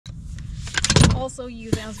Also you,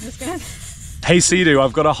 that was just good. Hey SeaDoo,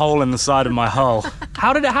 I've got a hole in the side of my hull.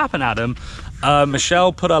 How did it happen, Adam?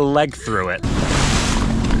 Michelle put her leg through it.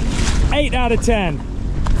 8 out of 10.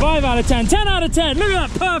 5 out of 10. 10 out of 10. Look at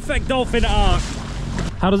that perfect dolphin arc.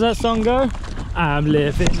 How does that song go? I'm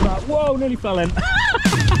living right. Whoa, nearly fell in.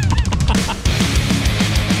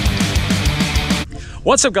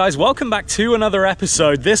 What's up guys, welcome back to another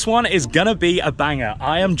episode. This one is gonna be a banger.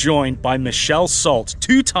 I am joined by Michelle Salt,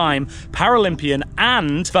 two-time Paralympian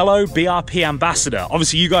and fellow BRP ambassador.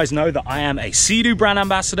 Obviously you guys know that I am a SeaDoo brand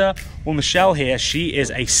ambassador. Well, Michelle here, she is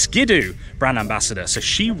a SkiDoo brand ambassador. So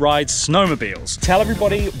she rides snowmobiles. Tell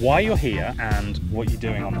everybody why you're here and what you're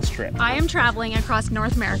doing on this trip. I am traveling across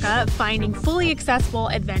North America, finding fully accessible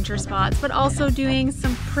adventure spots, but also doing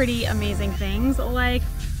some pretty amazing things like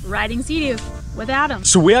riding SeaDoo with Adam.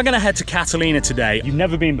 So we are gonna head to Catalina today. You've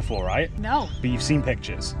never been before, right? No. But you've seen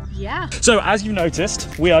pictures. Yeah. So as you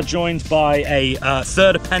noticed, we are joined by a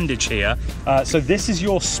third appendage here. So this is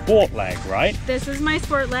your sport leg, right? This is my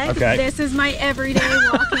sport leg. Okay. This is my everyday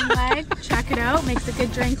walking leg. Check it out, makes a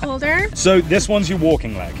good drink holder. So this one's your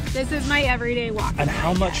walking leg. This is my everyday walking And leg.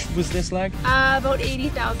 how much was this leg? About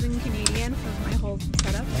 80,000 Canadian for my whole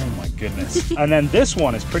setup. Oh my goodness. And then this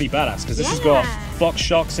one is pretty badass because this has got Fox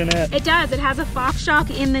shocks in it. It does. It has a Fox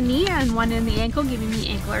shock in the knee and one in the ankle, giving me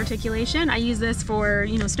ankle articulation. I use this for,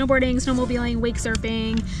 you know, snowboarding, snowmobiling, wake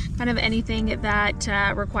surfing, kind of anything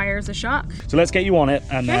that requires a shock. So let's get you on it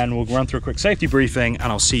and then we'll run through a quick safety briefing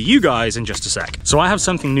and I'll see you guys in just a sec. So I have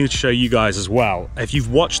something new to show you guys as well. If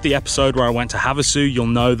you've watched the episode where I went to Havasu, you'll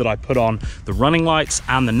know that I put on the running lights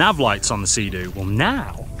and the nav lights on the SeaDoo. Well,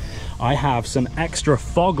 now I have some extra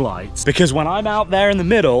fog lights because when I'm out there in the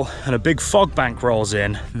middle and a big fog bank rolls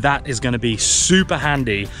in, that is going to be super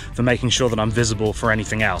handy for making sure that I'm visible for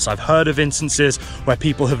anything else. I've heard of instances where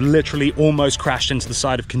people have literally almost crashed into the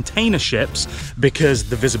side of container ships because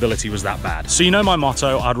the visibility was that bad. So you know my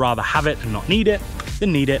motto, I'd rather have it and not need it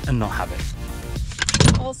than need it and not have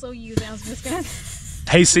it. Also you, that was just good.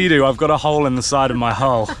 Hey SeaDoo, I've got a hole in the side of my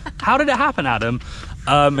hull. How did it happen, Adam?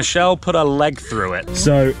 Michelle put her leg through it.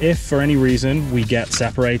 So if for any reason we get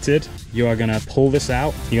separated, you are gonna pull this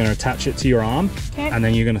out, you're gonna attach it to your arm, and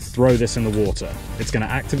then you're gonna throw this in the water. It's gonna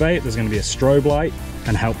activate, there's gonna be a strobe light,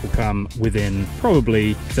 and help will come within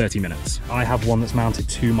probably 30 minutes. I have one that's mounted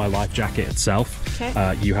to my life jacket itself.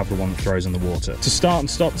 You have the one that throws in the water. To start and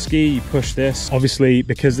stop the ski, you push this. Obviously,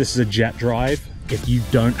 because this is a jet drive, if you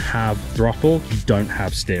don't have throttle, you don't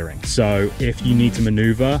have steering. So if you need to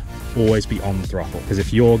maneuver, always be on the throttle. Because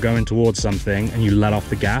if you're going towards something and you let off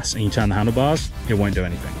the gas and you turn the handlebars, it won't do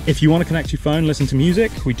anything. If you want to connect your phone, listen to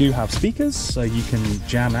music, we do have speakers, so you can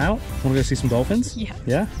jam out. Want to go see some dolphins? Yeah.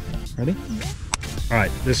 Yeah? Ready? Yeah. All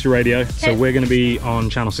right, this is your radio. So we're gonna be on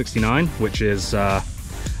channel 69, which is a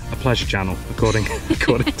pleasure channel, according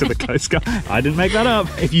to the Coast Guard. I didn't make that up.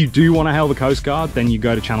 If you do want to hail the Coast Guard, then you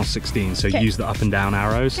go to channel 16. So use the up and down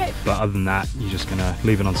arrows. But other than that, you're just gonna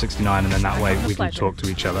leave it on 69, and then that way we can talk to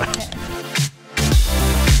each other.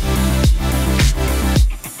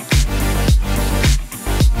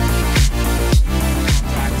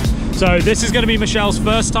 So this is going to be Michelle's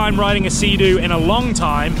first time riding a SeaDoo in a long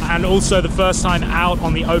time, and also the first time out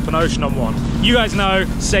on the open ocean on one. You guys know,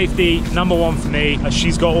 safety, #1 for me.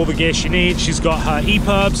 She's got all the gear she needs. She's got her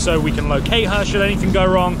EPIRB so we can locate her should anything go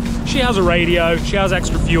wrong. She has a radio, she has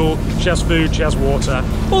extra fuel, she has food, she has water,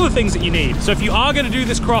 all the things that you need. So if you are going to do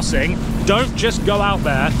this crossing, don't just go out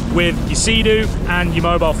there with your SeaDoo and your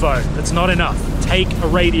mobile phone. That's not enough. Take a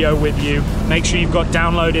radio with you. Make sure you've got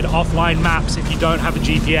downloaded offline maps if you don't have a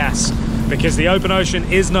GPS, because the open ocean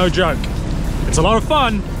is no joke. It's a lot of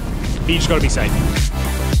fun, but you just gotta be safe.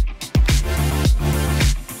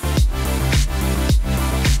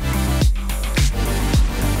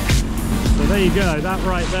 So there you go, that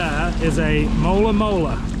right there is a Mola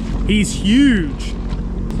Mola. He's huge.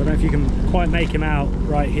 I don't know if you can quite make him out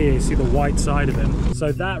right here. You see the white side of him.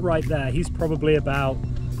 So that right there, he's probably about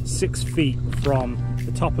 6 feet from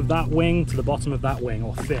the top of that wing to the bottom of that wing,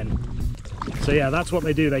 or fin. So yeah, that's what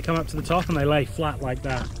they do. They come up to the top and they lay flat like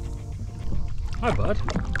that. Hi, bud.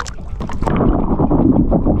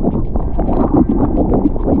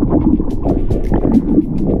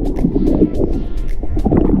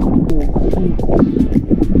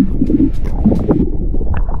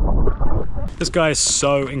 This guy is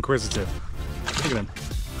so inquisitive. Look at him.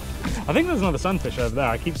 I think there's another sunfish over there.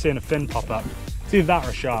 I keep seeing a fin pop up. It's either that or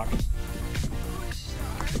a shark.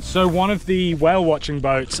 So one of the whale watching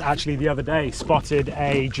boats actually the other day spotted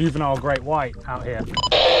a juvenile great white out here.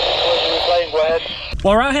 go ahead.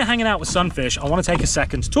 While we're out here hanging out with Sunfish, I want to take a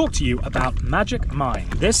second to talk to you about Magic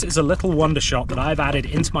Mind. This is a little wonder shot that I've added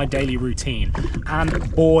into my daily routine,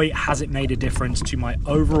 and boy, has it made a difference to my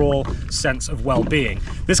overall sense of well-being.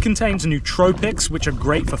 This contains nootropics, which are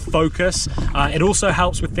great for focus. It also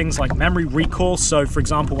helps with things like memory recall. So, for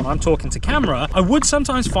example, when I'm talking to camera, I would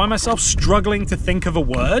sometimes find myself struggling to think of a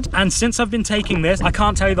word. And since I've been taking this, I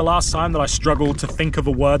can't tell you the last time that I struggled to think of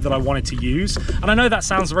a word that I wanted to use. And I know that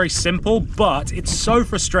sounds very simple, but it's so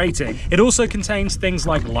frustrating. It also contains things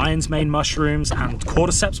like lion's mane mushrooms and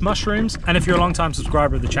cordyceps mushrooms. And if you're a long-time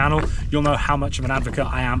subscriber of the channel, you'll know how much of an advocate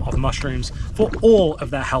I am of mushrooms for all of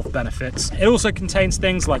their health benefits. It also contains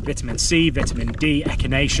things like vitamin C, vitamin D,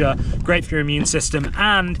 echinacea, great for your immune system,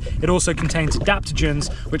 and it also contains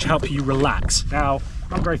adaptogens which help you relax. Now,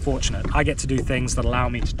 I'm very fortunate. I get to do things that allow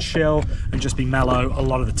me to chill and just be mellow a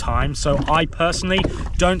lot of the time. So I personally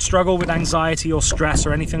don't struggle with anxiety or stress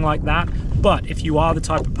or anything like that. But if you are the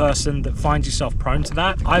type of person that finds yourself prone to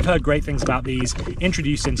that, I've heard great things about these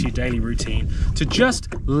introduced into your daily routine to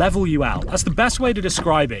just level you out. That's the best way to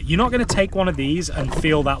describe it. You're not going to take one of these and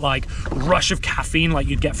feel that like rush of caffeine like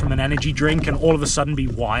you'd get from an energy drink and all of a sudden be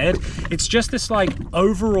wired. It's just this like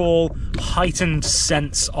overall heightened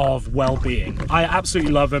sense of well-being. I absolutely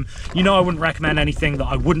love them. You know, I wouldn't recommend anything that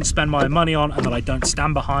I wouldn't spend my money on and that I don't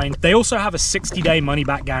stand behind. They also have a 60-day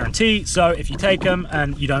money-back guarantee, so if you take them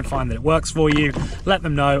and you don't find that it works for you, let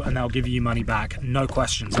them know and they'll give you money back, no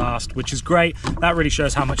questions asked, which is great. That really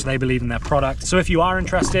shows how much they believe in their product. So if you are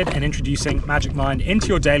interested in introducing Magic Mind into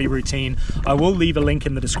your daily routine, I will leave a link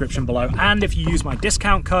in the description below, and if you use my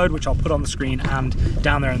discount code, which I'll put on the screen and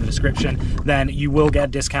down there in the description, then you will get a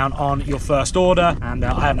discount on your first order. And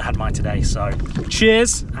I haven't had mine today, so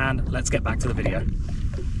cheers, and let's get back to the video.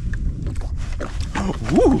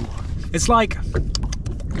 Ooh, it's like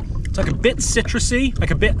a bit citrusy,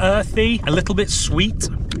 like a bit earthy, a little bit sweet.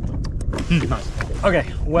 Nice. Okay,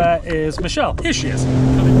 where is Michelle? Here she is.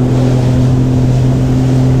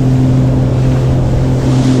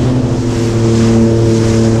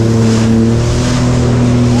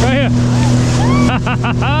 Right here.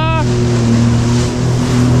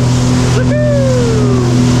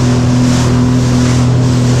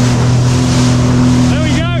 There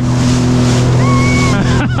we go.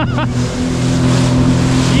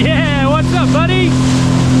 Yeah, what's up, buddy?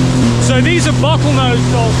 So these are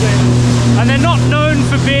bottlenose dolphins, and they're not known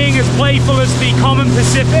for being as playful as the common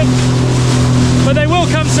Pacific, but they will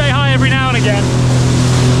come say hi every now and again.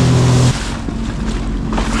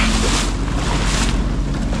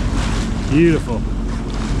 Beautiful.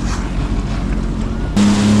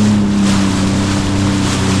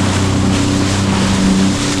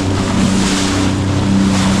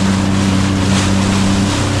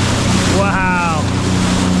 Wow.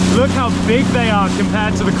 Look how big they are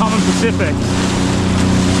compared to the common Pacific.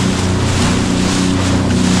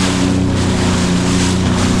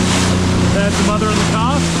 There's the mother and the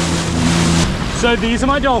calf. So these are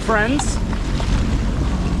my doll friends.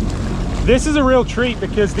 This is a real treat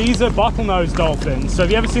because these are bottlenose dolphins. So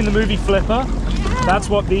have you ever seen the movie Flipper? Yeah. That's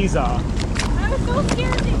what these are. I was so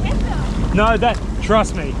scared to hit them. No,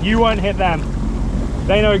 trust me, you won't hit them.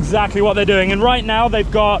 They know exactly what they're doing. And right now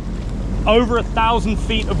they've got over 1,000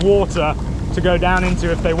 feet of water to go down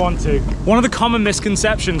into if they want to. One of the common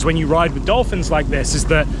misconceptions when you ride with dolphins like this is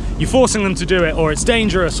that you're forcing them to do it or it's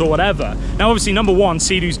dangerous or whatever. Now obviously, number one,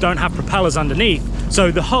 SeaDoos don't have propellers underneath,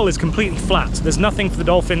 so the hull is completely flat. So there's nothing for the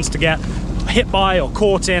dolphins to get hit by or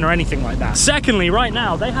caught in or anything like that. Secondly, right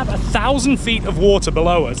now they have 1,000 feet of water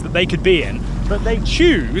below us that they could be in, but they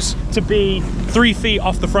choose to be 3 feet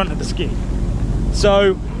off the front of the ski.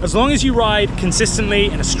 So as long as you ride consistently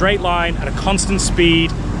in a straight line at a constant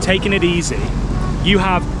speed, taking it easy, you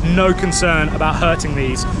have no concern about hurting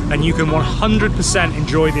these, and you can 100%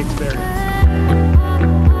 enjoy the experience.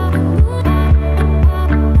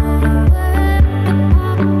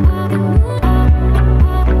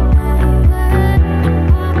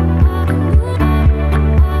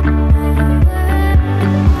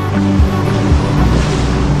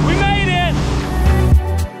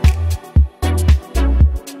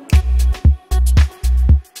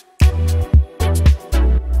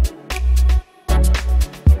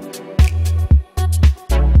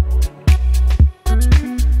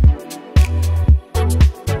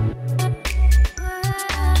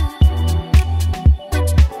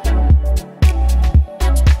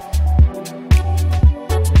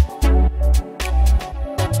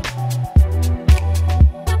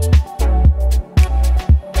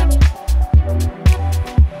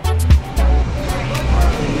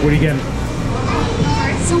 What are you getting?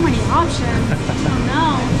 so many options. Oh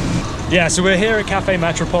no. Yeah, so we're here at Cafe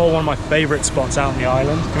Metropole, one of my favorite spots out on the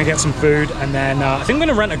island. Gonna get some food, and then I think I'm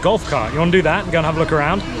gonna rent a golf cart. You wanna do that and go and have a look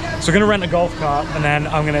around? So we're gonna rent a golf cart, and then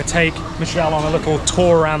I'm gonna take Michelle on a little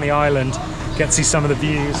tour around the island, get to see some of the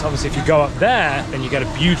views. Obviously, if you go up there, then you get a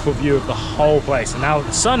beautiful view of the whole place. And now that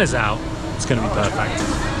the sun is out, it's gonna be perfect.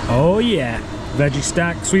 Oh yeah, veggie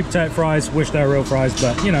stack, sweet potato fries. Wish they were real fries,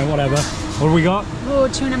 but you know, whatever. What do we got? Oh,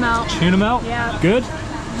 tuna melt. Tuna melt? Yeah. Good?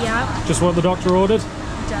 Yeah. Just what the doctor ordered?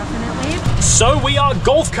 Definitely. So we are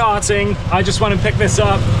golf karting. I just went and picked this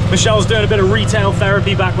up. Michelle's doing a bit of retail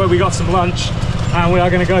therapy back where we got some lunch, and we are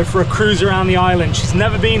going to go for a cruise around the island. She's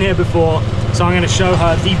never been here before, so I'm going to show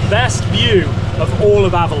her the best view of all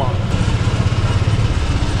of Avalon.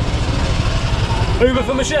 Uber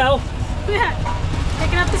for Michelle.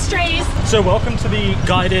 Picking up the strays. So welcome to the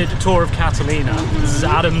guided tour of Catalina. This is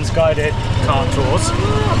Adam's guided car tours.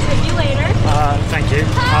 I'll take you later. Thank you.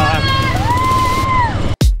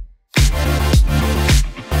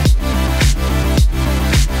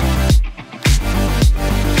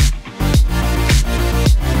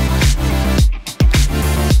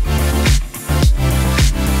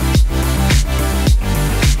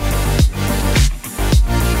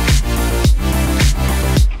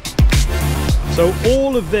 So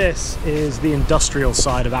all of this is the industrial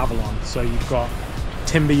side of Avalon. So you've got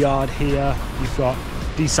timber yard here, you've got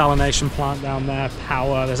desalination plant down there,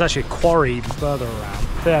 power, there's actually a quarry even further around.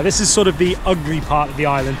 So yeah, this is sort of the ugly part of the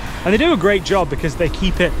island, and they do a great job because they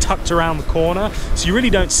keep it tucked around the corner, so you really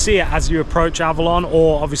don't see it as you approach Avalon,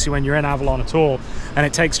 or obviously when you're in Avalon at all. And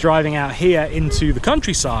it takes driving out here into the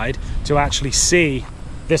countryside to actually see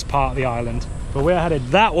this part of the island. But we're headed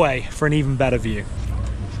that way for an even better view.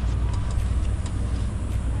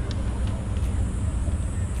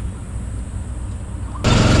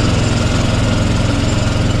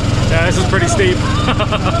 Yeah, this is pretty steep. Come on.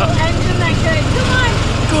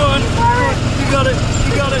 Go on. You got it.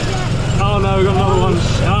 You got it. Oh no, we got another one.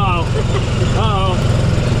 Oh. Oh.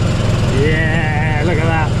 Yeah, look at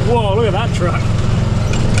that. Whoa, look at that truck.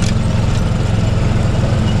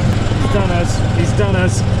 He's done us. He's done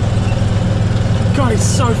us. God, he's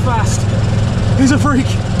so fast. He's a freak.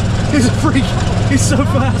 He's a freak. He's so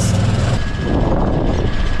fast.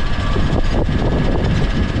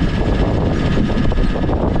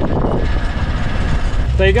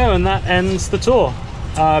 There you go, and that ends the tour.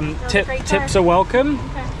 Tips are welcome.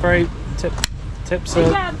 Okay. Tips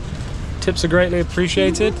are greatly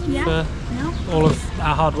appreciated for all of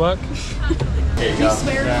our hard work. There you go.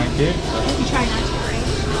 Swear. Thank you. You try not to,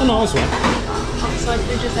 right? A nice one. Oh, so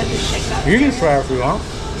you just have to shake that. You can swear if you want.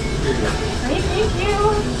 Great, thank you.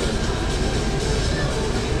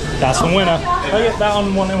 That's the winner. Can I get that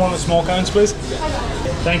on one of the small cones, please?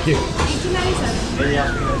 Thank you.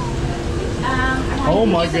 $18.97. Oh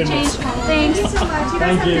my goodness. Thank you so much.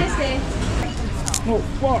 Thank you. Oh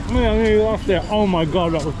fuck me, I nearly lost it. Oh my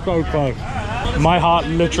god, that was so close. My heart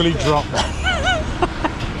literally dropped.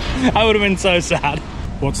 I would have been so sad.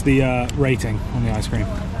 What's the rating on the ice cream?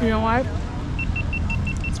 You know what?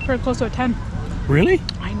 It's pretty close to a 10. Really?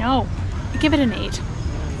 I know. I give it an 8.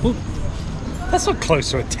 Well, that's not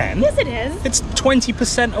close to a 10. Yes, it is. It's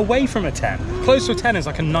 20% away from a 10. Close to a 10 is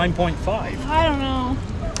like a 9.5. I don't know.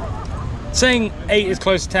 Saying 8 is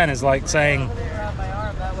close to 10 is like saying,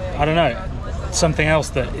 I don't know, something else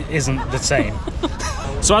that isn't the same.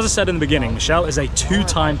 So as I said in the beginning, Michelle is a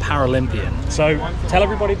 2-time Paralympian. So tell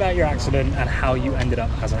everybody about your accident and how you ended up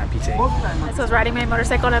as an amputee. So I was riding my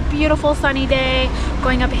motorcycle on a beautiful sunny day,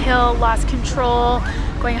 going up a hill, lost control,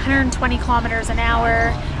 going 120 kilometers an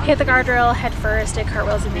hour, hit the guardrail head first, did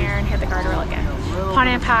cartwheels in there, and hit the guardrail again. Upon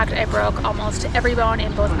impact, I broke almost every bone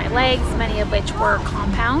in both my legs, many of which were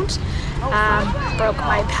compound. Broke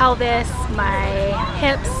my pelvis, my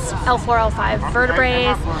hips, L4, L5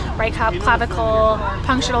 vertebrae, right clavicle,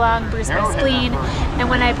 punctured a lung, bruised my spleen, and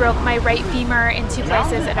when I broke my right femur in 2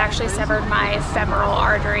 places, it actually severed my femoral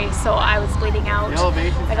artery, so I was bleeding out.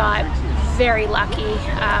 I got very lucky.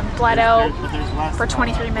 Bled out for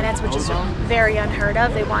 23 minutes, which is very unheard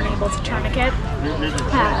of. They weren't able to tourniquet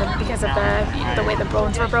because of the way the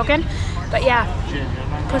bones were broken. But yeah,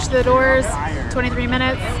 pushed the doors, 23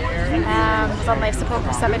 minutes, was on life support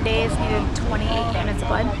for 7 days, needed 28 units of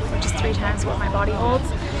blood, which is 3 times what my body holds.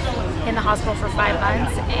 In the hospital for 5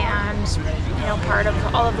 months, and you know, part of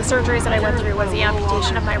all of the surgeries that I went through was the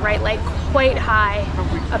amputation of my right leg quite high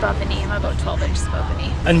above the knee. I'm about 12 inches above the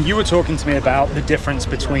knee. And you were talking to me about the difference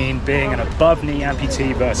between being an above knee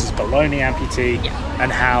amputee versus below knee amputee,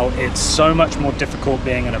 and how it's so much more difficult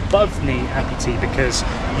being an above knee amputee because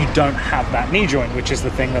you don't have that knee joint, which is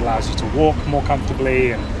the thing that allows you to walk more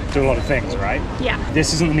comfortably and do a lot of things, right? Yeah.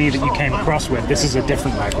 This isn't the knee that you came across with. This is a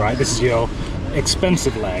different leg, right? This is your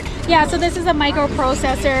expensive leg. Yeah, so this is a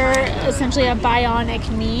microprocessor, essentially a bionic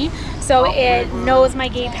knee. So it knows my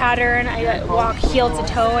gait pattern. I walk heel to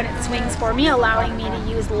toe and it swings for me, allowing me to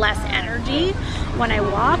use less energy when I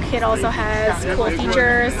walk. It also has cool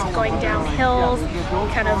features, going down hills,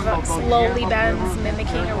 kind of slowly bends,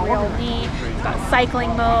 mimicking a real knee. It's got cycling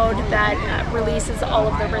mode that releases all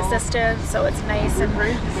of the resistance, so it's nice and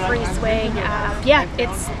free swing. Yeah,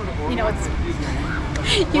 it's, you know, it's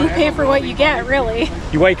you pay for what you get, really.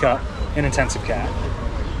 You wake up in intensive care,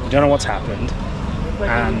 you don't know what's happened,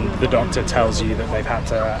 and the doctor tells you that they've had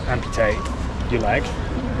to amputate your leg.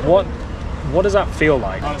 What does that feel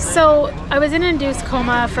like? So I was in induced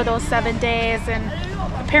coma for those 7 days, and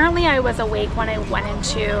apparently I was awake when I went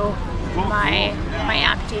into my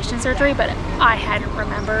amputation surgery, but I hadn't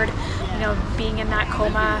remembered. You know, being in that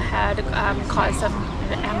coma had caused some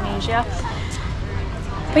amnesia.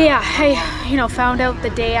 But yeah, I, you know, found out the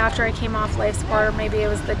day after I came off life support, or maybe it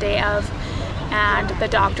was the day of, and the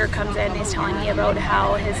doctor comes in and he's telling me about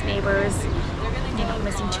how his neighbor's, you know,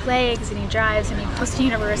 missing 2 legs, and he drives and he goes to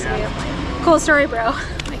university. I'm like, cool story, bro.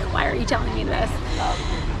 Like, why are you telling me this?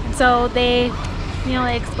 And so they, you know,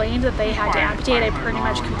 they explained that they had to amputate. I pretty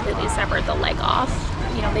much completely severed the leg off.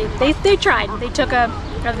 You know, they tried. They took a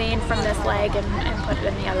vein from this leg and put it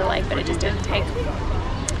in the other leg, but it just didn't take.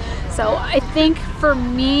 So I think for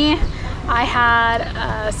me, I had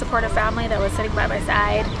a supportive family that was sitting by my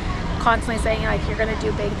side, constantly saying, like, you're gonna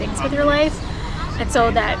do big things with your life. And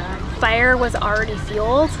so that fire was already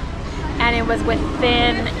fueled, and it was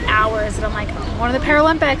within hours that I'm like, I'm going to the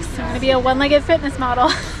Paralympics, I'm gonna be a one-legged fitness model.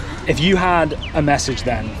 If you had a message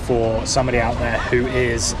then for somebody out there who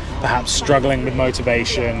is perhaps struggling with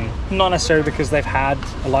motivation, not necessarily because they've had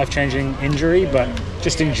a life-changing injury, but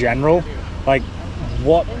just in general, like,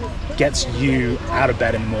 what gets you out of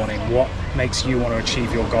bed in the morning? What makes you want to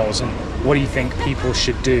achieve your goals, and what do you think people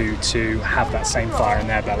should do to have that same fire in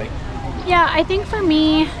their belly? Yeah, I think for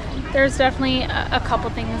me, there's definitely a couple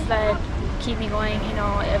things that keep me going. You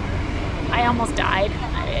know, I almost died.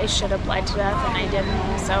 I should have bled to death and I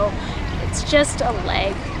didn't. So it's just a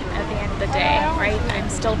leg at the end of the day, right? I'm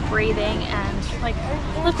still breathing, and like,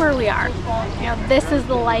 look where we are. You know, this is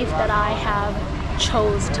the life that I have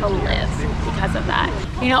chose to live because of that.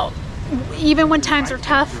 You know, even when times are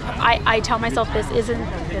tough, I tell myself this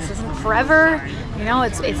isn't forever. You know,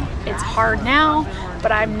 it's hard now,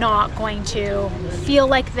 but I'm not going to feel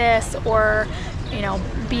like this, or, you know,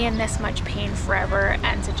 be in this much pain forever,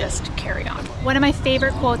 and to just carry on. One of my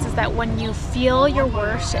favorite quotes is that when you feel your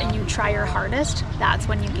worst and you try your hardest, that's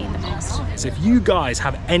when you gain the most. So if you guys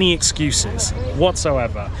have any excuses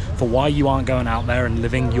whatsoever for why you aren't going out there and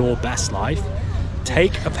living your best life,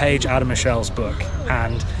 take a page out of Michelle's book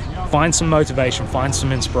and find some motivation, find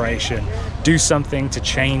some inspiration, do something to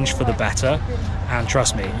change for the better, and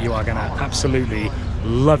trust me, you are gonna absolutely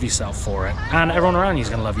love yourself for it, and everyone around you is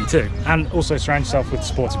gonna love you too. And also surround yourself with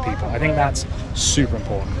supportive people. I think that's super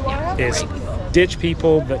important. Yeah, is ditch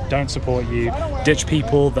people that don't support you, ditch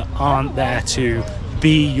people that aren't there to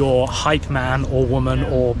be your hype man or woman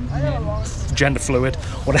or gender fluid,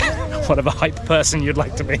 whatever hype person you'd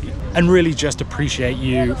like to be, and really just appreciate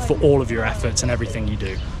you for all of your efforts and everything you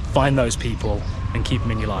do. Find those people and keep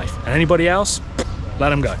them in your life. And anybody else, let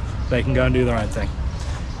them go. They can go and do their own thing.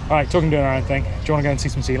 All right, talking doing our own thing, do you want to go and see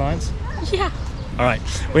some sea lions? Yeah. All right,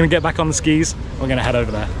 we're gonna get back on the skis. We're gonna head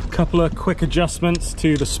over there. A couple of quick adjustments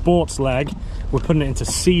to the sports leg. We're putting it into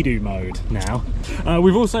SeaDoo mode now.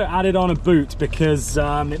 We've also added on a boot because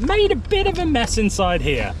it made a bit of a mess inside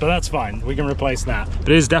here, but that's fine. We can replace that. But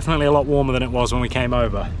it is definitely a lot warmer than it was when we came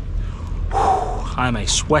over. Whew, I'm a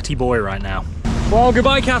sweaty boy right now. Well,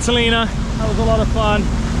 goodbye, Catalina. That was a lot of fun.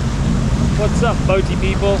 What's up, boaty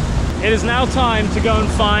people? It is now time to go and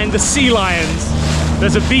find the sea lions.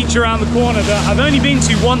 There's a beach around the corner that I've only been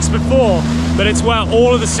to once before, but it's where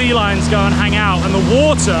all of the sea lions go and hang out. And the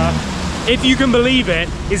water, if you can believe it,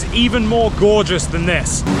 is even more gorgeous than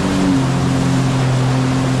this.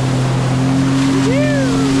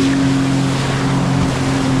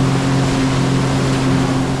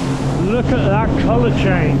 Look at that color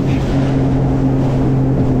change.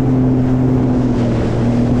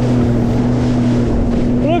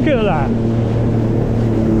 Look at that.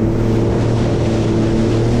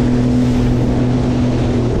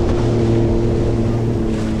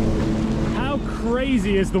 How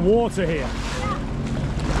crazy is the water here?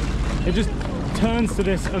 It just turns to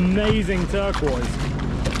this amazing turquoise.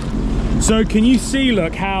 So can you see,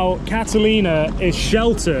 look, how Catalina is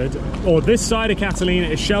sheltered, or this side of Catalina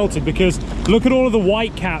is sheltered, because look at all of the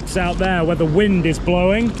white caps out there where the wind is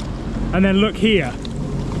blowing. and then look here,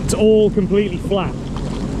 it's all completely flat.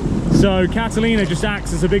 So Catalina just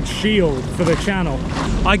acts as a big shield for the channel.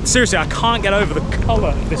 Seriously, I can't get over the color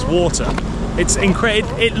of this water. It's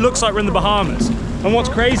incredible. It looks like we're in the Bahamas. And what's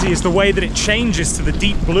crazy is the way that it changes to the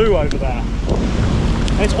deep blue over there.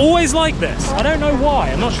 And it's always like this. I don't know why.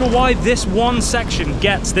 I'm not sure why this one section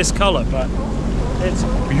gets this color, but it's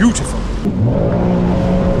beautiful.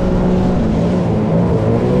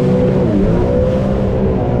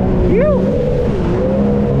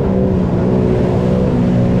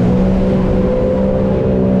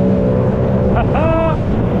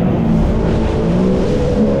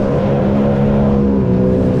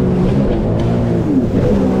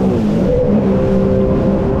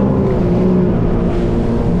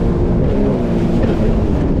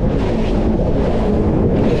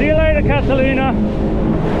 Catalina.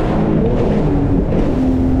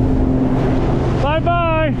 Bye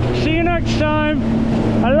bye. See you next time.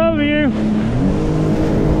 I love you.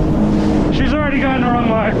 She's already going the wrong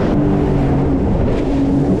way.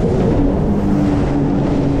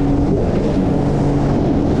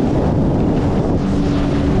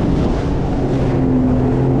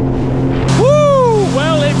 Woo!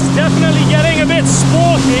 Well, it's definitely getting a bit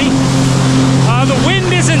sporty. The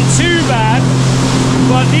wind isn't too bad.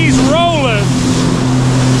 But these rollers,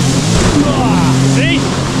 see?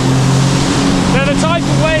 They're the type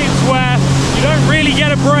of waves where you don't really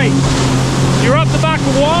get a break. You're up the back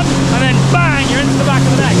of one, and then bang, you're into the back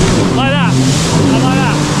of the next. Like that, and like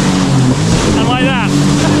that, and like that.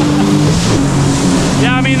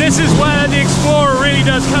 Yeah, I mean, this is where the Explorer really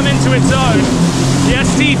does come into its own. The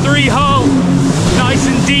ST3 hull, nice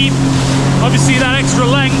and deep. Obviously that extra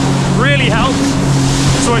length really helps.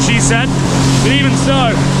 That's what she said. But even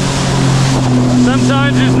so,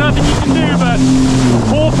 sometimes there's nothing you can do but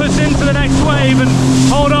porpoise into the next wave and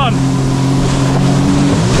hold on.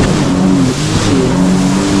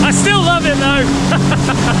 I still love it though.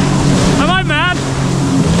 Am I mad?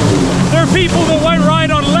 There are people that won't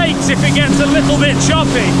ride on lakes if it gets a little bit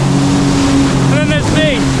choppy. And then there's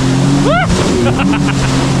me.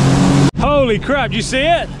 Holy crap, do you see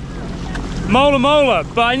it? Mola Mola,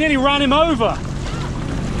 but I nearly ran him over.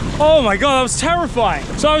 Oh my god, that was terrifying.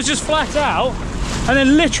 So I was just flat out, and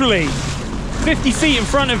then literally 50 feet in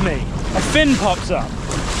front of me, a fin pops up.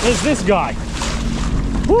 There's this guy.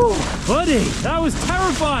 Whew, buddy, that was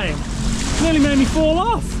terrifying. Nearly made me fall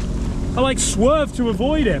off. I like swerved to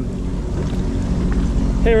avoid him.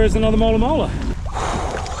 Here is another Mola Mola.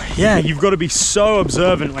 Yeah, you've got to be so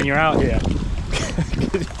observant when you're out here.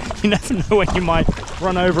 You never know when you might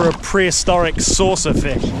run over a prehistoric saucer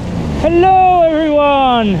fish. Hello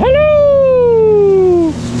everyone!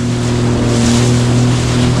 Hello!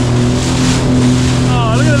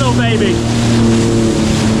 Oh, look at the little baby.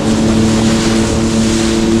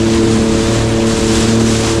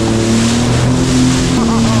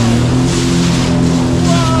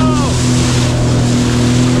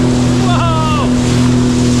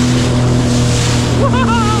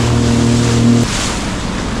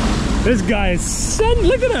 This guy is sent.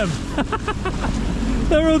 Look at him.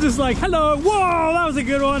 They're all just like, hello. Whoa, that was a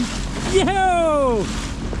good one. Yo.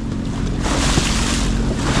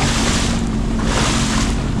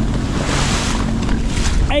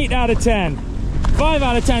 8 out of 10. 5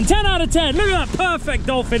 out of 10. 10 out of 10. Look at that perfect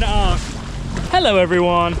dolphin arc. Hello,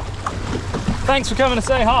 everyone. Thanks for coming to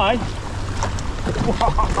say hi.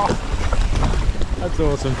 That's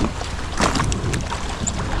awesome.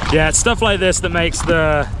 Yeah, it's stuff like this that makes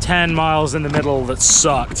the 10 miles in the middle that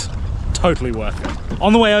sucked totally worth it.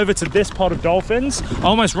 On the way over to this pod of dolphins, I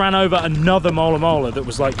almost ran over another Mola Mola that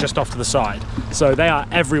was like just off to the side. So they are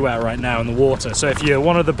everywhere right now in the water. So if you're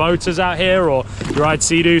one of the boaters out here or you ride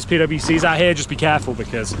SeaDoos, PWCs out here, just be careful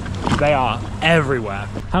because they are everywhere.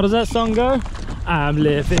 How does that song go? I'm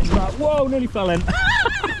living like, whoa, nearly fell in.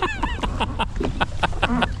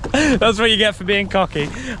 That's what you get for being cocky.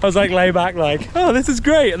 I was like lay back like, oh, this is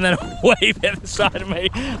great. And then a wave hit the side of me.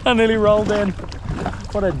 I nearly rolled in.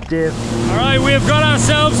 What a div. All right, we have got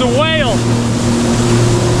ourselves a whale.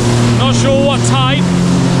 Not sure what type,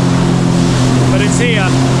 but it's here.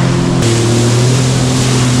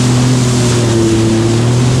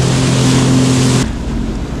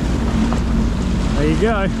 There you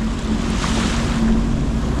go.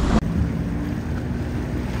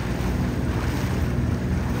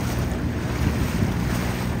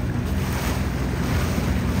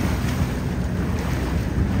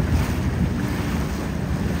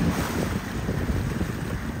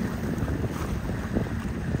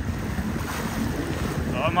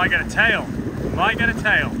 Might get a tail. Might get a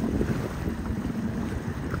tail.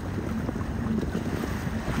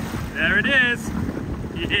 There it is.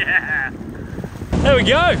 Yeah. There we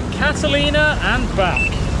go, Catalina and back.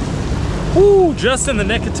 Ooh, just in the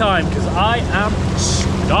nick of time because I am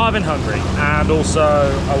starving hungry, and also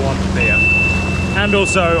I want beer, and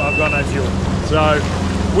also I've got no fuel. So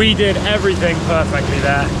we did everything perfectly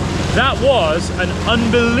there. That was an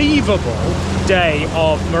unbelievable day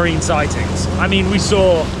of marine sightings. I mean, we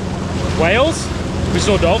saw whales, we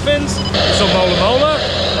saw dolphins, we saw Mola Mola,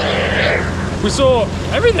 we saw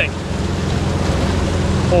everything.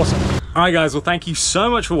 Awesome. All right, guys, well, thank you so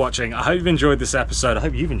much for watching. I hope you've enjoyed this episode. I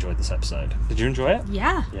hope you've enjoyed this episode. Did you enjoy it?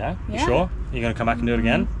 Yeah. Yeah? You sure? Are you going to come back and do it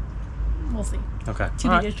again? We'll see. Okay.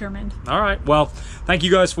 To be determined. All right. Well, thank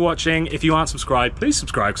you guys for watching. If you aren't subscribed, please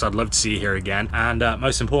subscribe because I'd love to see you here again. And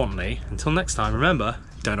most importantly, until next time, remember,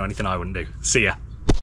 don't know anything I wouldn't do. See ya.